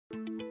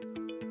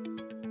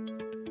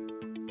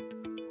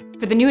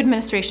For the new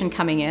administration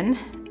coming in,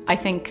 I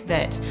think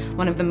that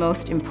one of the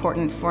most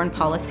important foreign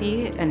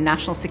policy and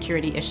national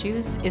security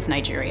issues is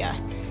Nigeria.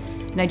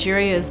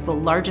 Nigeria is the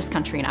largest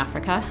country in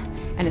Africa,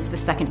 and it's the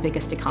second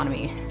biggest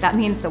economy. That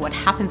means that what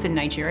happens in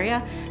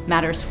Nigeria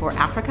matters for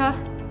Africa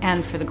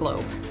and for the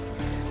globe.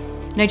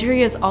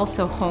 Nigeria is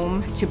also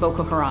home to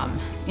Boko Haram.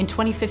 In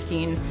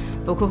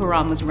 2015, Boko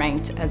Haram was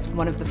ranked as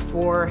one of the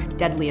 4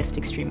 deadliest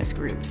extremist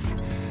groups.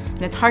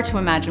 And it's hard to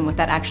imagine what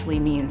that actually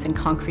means in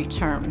concrete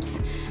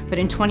terms. But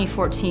in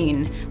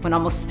 2014, when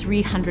almost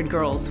 300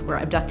 girls were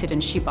abducted in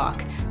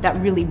Chibok, that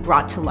really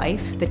brought to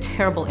life the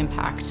terrible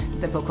impact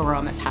that Boko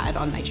Haram has had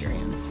on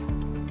Nigerians.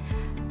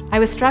 I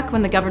was struck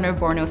when the governor of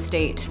Borno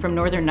State from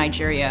northern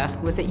Nigeria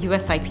was at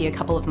USIP a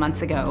couple of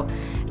months ago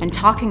and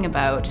talking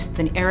about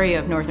the area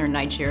of northern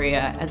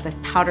Nigeria as a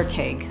powder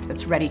keg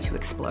that's ready to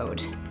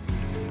explode.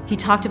 He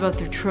talked about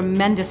the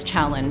tremendous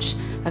challenge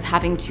of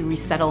having to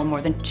resettle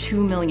more than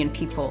 2 million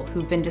people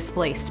who've been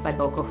displaced by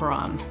Boko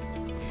Haram.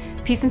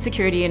 Peace and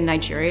security in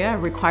Nigeria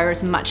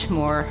requires much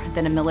more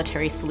than a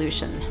military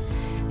solution.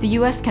 The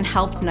US can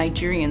help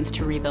Nigerians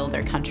to rebuild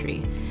their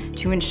country,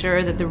 to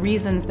ensure that the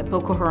reasons that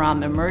Boko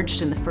Haram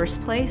emerged in the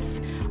first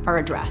place are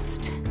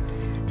addressed.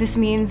 This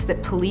means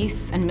that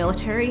police and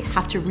military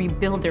have to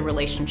rebuild their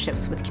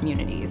relationships with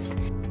communities.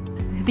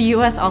 The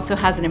US also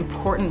has an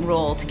important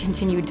role to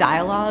continue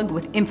dialogue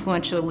with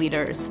influential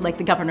leaders like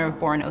the governor of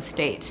Borno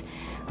State,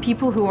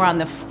 people who are on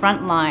the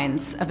front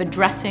lines of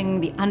addressing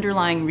the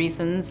underlying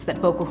reasons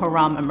that Boko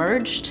Haram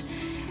emerged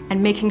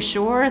and making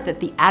sure that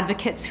the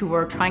advocates who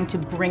are trying to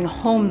bring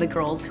home the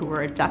girls who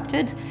were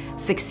abducted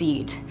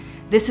succeed.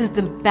 This is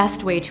the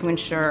best way to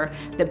ensure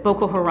that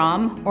Boko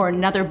Haram or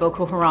another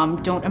Boko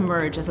Haram don't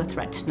emerge as a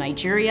threat to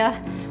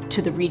Nigeria,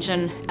 to the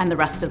region, and the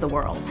rest of the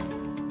world.